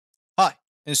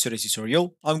In today's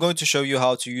tutorial, I'm going to show you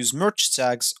how to use merge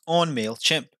tags on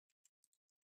Mailchimp.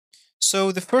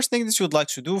 So the first thing that you would like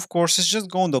to do, of course, is just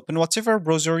go and open whatever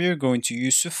browser you're going to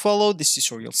use to follow this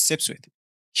tutorial steps with.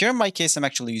 Here in my case, I'm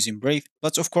actually using Brave,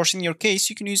 but of course in your case,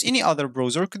 you can use any other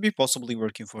browser could be possibly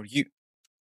working for you.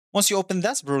 Once you open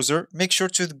that browser, make sure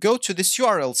to go to this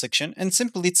URL section and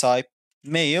simply type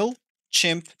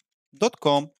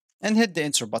mailchimp.com and hit the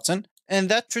enter button, and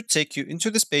that should take you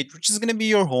into this page, which is going to be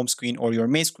your home screen or your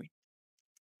main screen.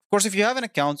 Of course, if you have an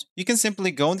account, you can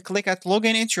simply go and click at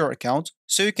login into your account,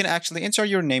 so you can actually enter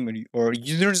your name or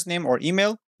user's name or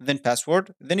email, then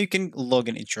password, then you can log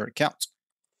in into your account.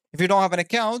 If you don't have an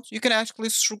account, you can actually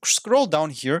scroll down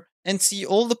here and see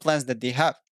all the plans that they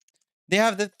have. They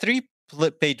have the 3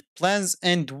 paid plans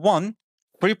and 1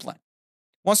 free plan.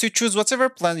 Once you choose whatever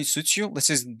plan suits you, let's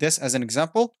use this as an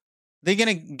example, they're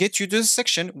gonna get you to the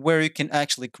section where you can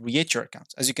actually create your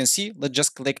account. As you can see, let's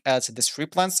just click add this free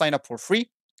plan, sign up for free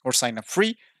or sign up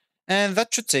free, and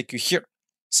that should take you here.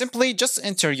 Simply just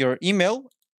enter your email,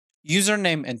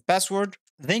 username and password,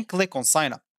 then click on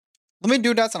sign up. Let me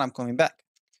do that and I'm coming back.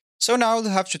 So now you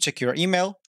have to check your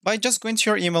email by just going to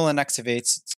your email and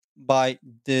activate it by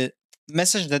the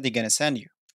message that they're gonna send you.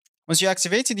 Once you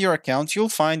activated your account, you'll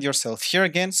find yourself here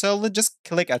again, so let's just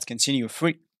click at continue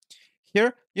free.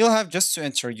 Here, you'll have just to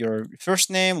enter your first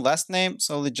name, last name,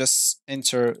 so let's just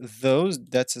enter those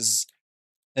that is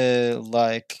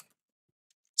like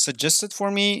suggested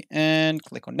for me and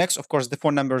click on next. Of course, the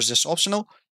phone number is just optional.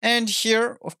 And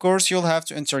here, of course, you'll have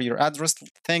to enter your address,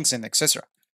 thanks, and etc.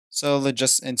 So let's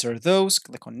just enter those,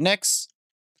 click on next.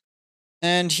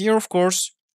 And here, of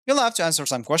course, you'll have to answer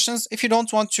some questions. If you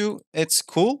don't want to, it's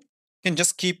cool. You can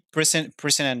just keep pressing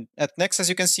at next, as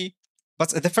you can see. But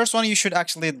the first one, you should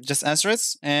actually just answer it,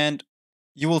 and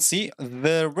you will see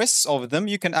the rest of them,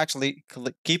 you can actually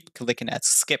keep clicking at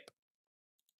skip.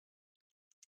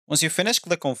 Once you finish,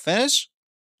 click on finish.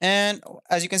 And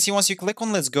as you can see, once you click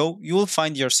on let's go, you will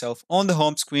find yourself on the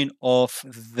home screen of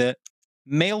the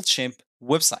Mailchimp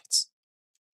websites.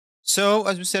 So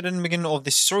as we said in the beginning of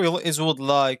this tutorial, is we would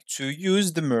like to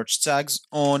use the merge tags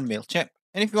on Mailchimp.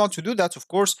 And if you want to do that, of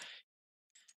course,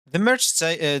 the merge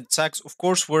tags, of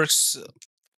course, works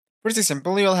pretty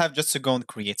simple. You'll have just to go and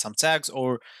create some tags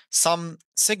or some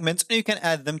segments, and you can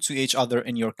add them to each other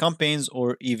in your campaigns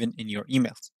or even in your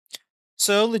emails.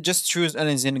 So let's just choose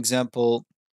as an example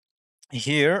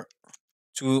here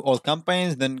to all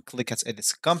campaigns, then click at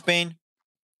edit campaign.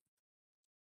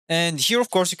 And here, of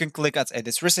course, you can click at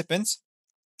edit recipients.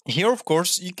 Here, of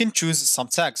course, you can choose some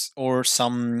tags or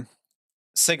some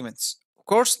segments. Of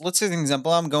course, let's say an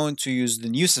example, I'm going to use the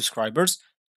new subscribers.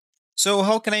 So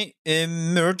how can I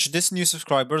merge this new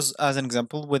subscribers as an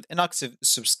example with inactive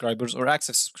subscribers or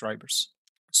active subscribers?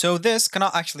 So this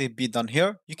cannot actually be done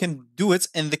here. You can do it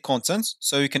in the content.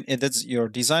 So you can edit your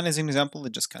design as an example.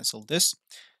 Let's just cancel this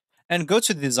and go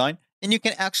to design, and you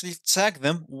can actually tag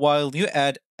them while you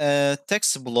add a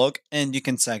text block, and you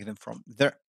can tag them from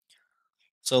there.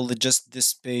 So let's just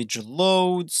this page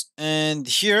loads, and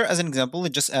here as an example,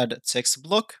 let's just add a text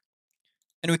block,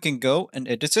 and we can go and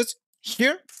edit it.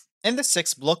 Here in the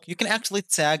text block, you can actually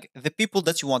tag the people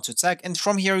that you want to tag, and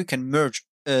from here you can merge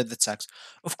the tags.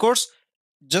 Of course,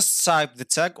 just type the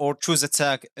tag or choose a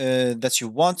tag that you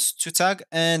want to tag,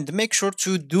 and make sure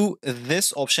to do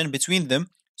this option between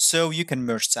them so you can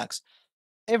merge tags.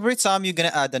 Every time you're going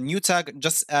to add a new tag,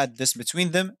 just add this between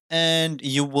them and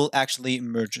you will actually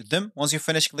merge them. Once you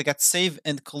finish, click at save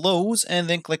and close, and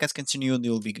then click at continue and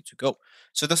you'll be good to go.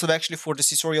 So this will be actually for this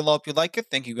tutorial. I hope you like it.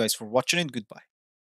 Thank you guys for watching and goodbye.